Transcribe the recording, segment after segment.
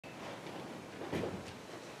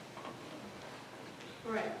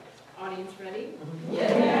Right. Audience ready?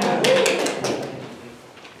 Yeah.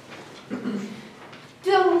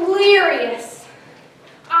 Delirious.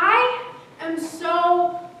 I am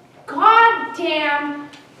so goddamn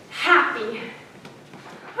happy.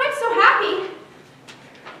 I'm so happy.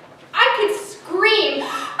 I could scream.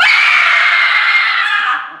 Ah!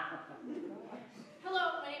 Hello,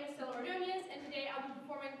 my name is Stella Ordonez, and today I'll be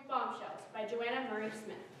performing Bombshells by Joanna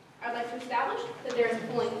Smith. I'd like to establish that there is a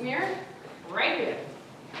blank mirror right here.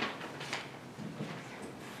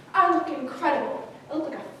 I look incredible. I look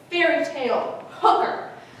like a fairy tale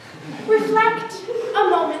hooker. Reflect a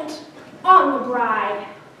moment on the bride.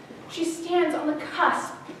 She stands on the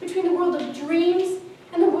cusp between the world of dreams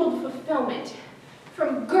and the world of fulfillment.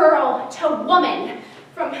 From girl to woman,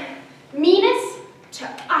 from meanness to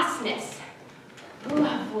usness.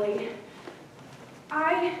 Lovely.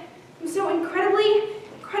 I am so incredibly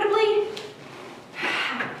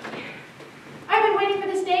happy. I've been waiting for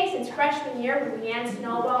this day since freshman year when Leanne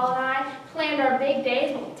Snowball and I planned our big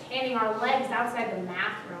days while tanning our legs outside the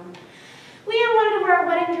math room. Leanne wanted to wear a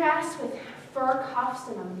wedding dress with fur cuffs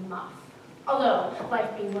and a muff. Although,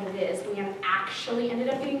 life being what it is, Leanne actually ended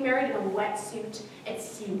up getting married in a wetsuit at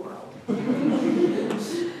SeaWorld.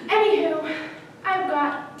 Anywho, I've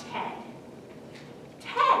got Ted.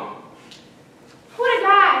 Ted! What a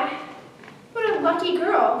guy! What a lucky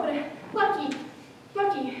girl! What a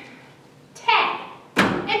lucky Ted!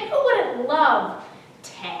 And who wouldn't love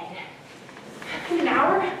Ted? In an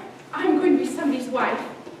hour, I'm going to be somebody's wife.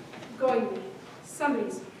 I'm going to be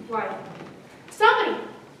somebody's wife. Somebody.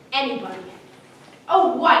 Anybody. A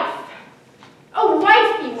wife. A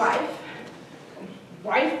wifey wife.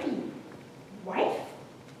 Wifey. Wife?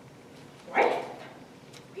 Wife?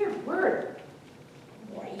 Weird word.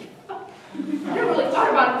 Wife. I've never really thought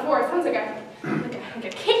about it before. It sounds like a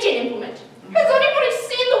kitchen implement. Has anybody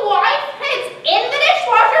seen the wife? It's in the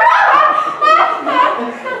dishwasher.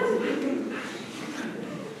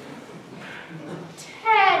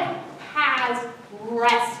 Ted has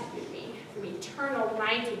rescued me from eternal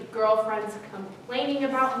nights with girlfriends complaining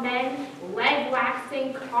about men, leg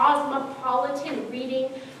waxing, cosmopolitan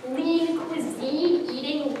reading, lean cuisine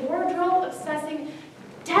eating, wardrobe obsessing,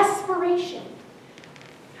 desperation.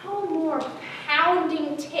 No more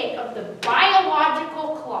pounding tick of the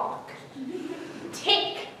biological clock.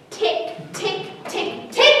 Tick, tick, tick,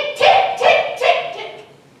 tick, tick, tick, tick, tick, tick.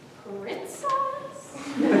 Princess?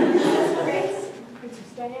 Grace?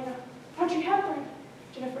 Princess Diana? Audrey Hepburn?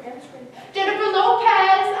 Jennifer Aniston? Jennifer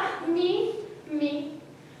Lopez? Me?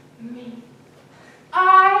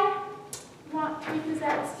 I want to be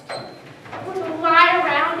possessed. I want to lie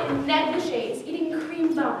around in negligees, eating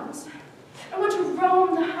cream buns. I want to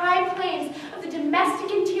roam the high plains of the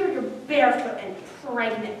domestic interior barefoot and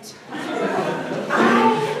pregnant. I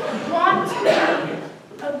want to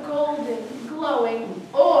be a golden, glowing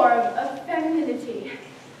orb of femininity.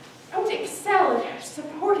 I want to excel at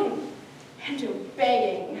supporting and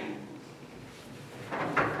obeying.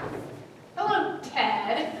 Hello,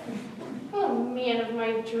 Ted. Hello, man of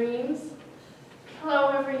my dreams. Hello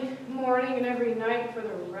every morning and every night for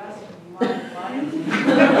the rest of my life.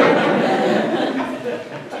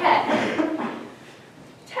 Ted.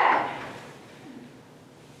 Ted.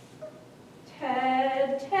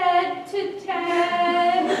 Ted, Ted, to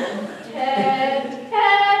Ted. Ted,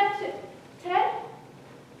 Ted, Ted.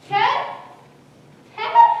 Ted?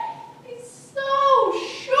 Ted? He's so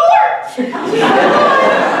short.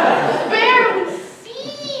 Barely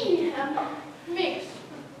see him. Makes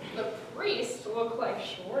the priest look like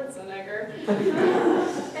Schwarzenegger.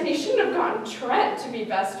 And he shouldn't have gotten Trent to be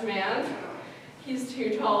best man. He's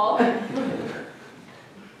too tall.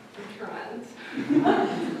 Trent.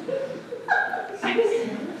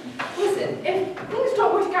 Listen, if things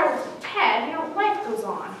don't work out with Ted, life goes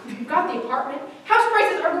on. We've got the apartment. House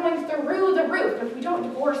prices are going through the roof if we don't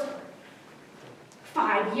divorce her.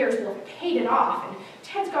 5 years we'll have paid it off, and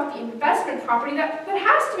Ted's got the investment property that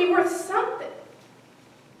has to be worth something.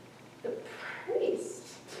 The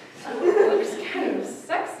priest looks kind of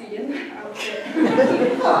sexy in that outfit.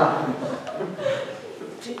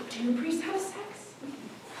 Do priests have sex?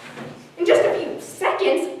 In just a few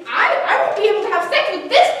seconds, I won't be able to have sex with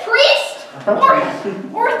this priest!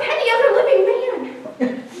 Or with any other living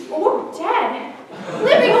man. Or dead.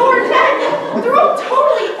 Living or dead. They're all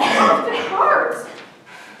totally off the cards.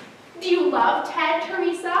 Do you love Ted,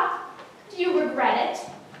 Teresa? Do you regret it?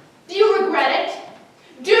 Do you regret it?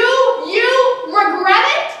 Do you regret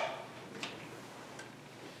it?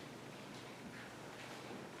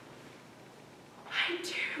 I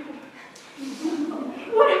do.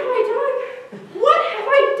 What have I done? What have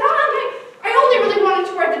I done? I only really wanted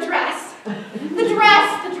to wear the dress. The dress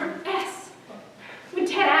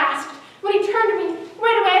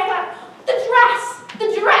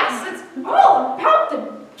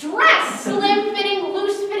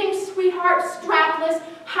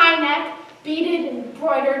high neck, beaded and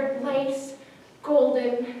embroidered lace,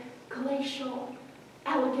 golden, glacial,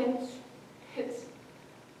 elegant. It's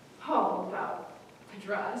all about the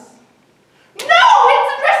dress. No, it's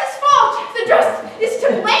the dress's fault. The dress is to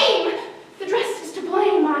blame. The dress is to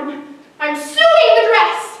blame. I'm suing the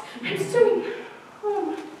dress. I'm suing. Oh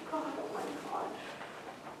my God, oh my God.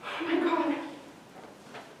 Oh my God.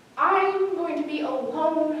 I'm going to be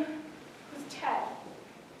alone with Ted.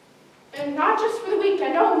 And not just for the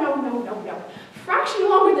weekend. Oh, no. Fraction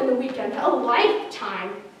longer than the weekend. A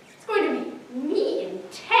lifetime. It's going to be me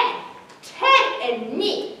and Ted. Ted and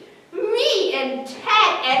me. Me and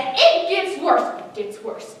Ted. And it gets worse. It gets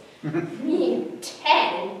worse. Me and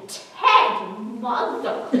Ted's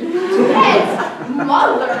mother. Ted's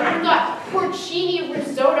mother. I thought porcini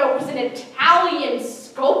risotto was an Italian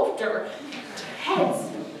sculptor. Ted's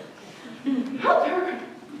mother,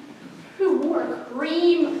 who wore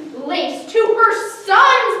cream lace to her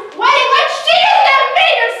son's wedding like she didn't have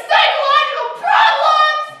major psychological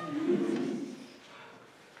problems!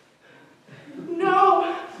 No.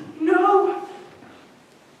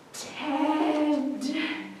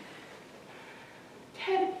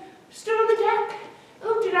 Ted stood on the deck,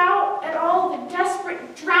 looked out at all the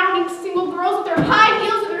desperate, drowning single girls with their high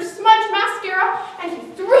heels and their smudged mascara, and he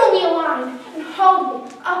threw me a line and hauled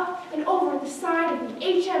me up and over the side of the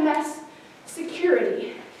HMS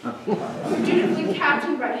Security. Dutifully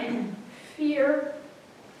captained by fear,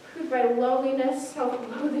 proved by loneliness,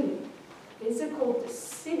 self-loathing, physical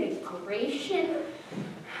disintegration,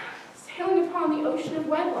 sailing upon the ocean of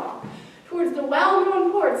wedlock towards the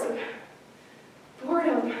well-known ports of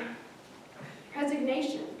boredom,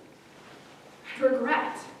 resignation, and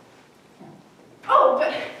regret. Oh,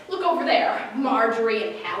 but look over there. Marjorie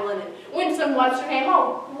and Helen and Winsome What's-Her-Name,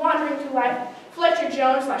 all wandering through life. Fletcher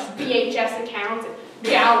Jones / VHS accounts and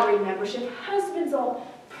gallery membership. Husbands all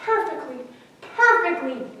perfectly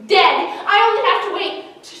dead. I only have to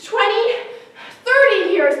wait 20,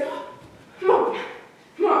 30 years.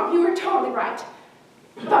 Mom, you were totally right.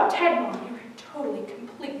 About Ted, Mom, you were totally,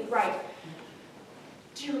 completely right.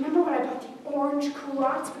 Do you remember when I bought the orange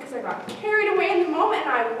culottes because I got carried away in the moment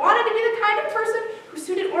and I wanted to be the kind of person who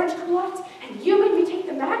suited orange culottes and you made me take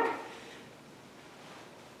them back?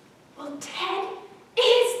 Well, Ted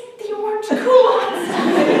is the orange culottes.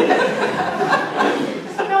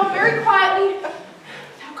 So now, very quietly,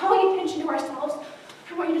 without calling attention to ourselves,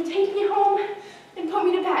 I want you to take me home and put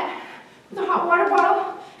me to bed with a hot water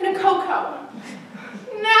bottle and a cocoa.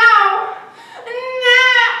 Now!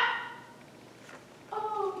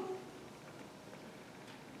 Oh.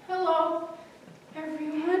 Hello,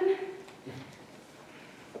 everyone.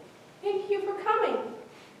 Thank you for coming.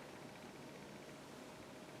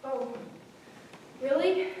 Oh,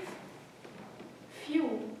 really?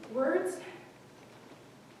 Few words?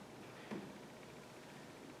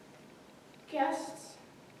 Guests?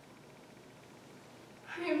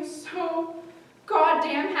 I am so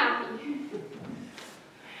goddamn happy.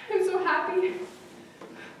 I'm so happy.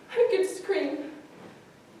 I could scream.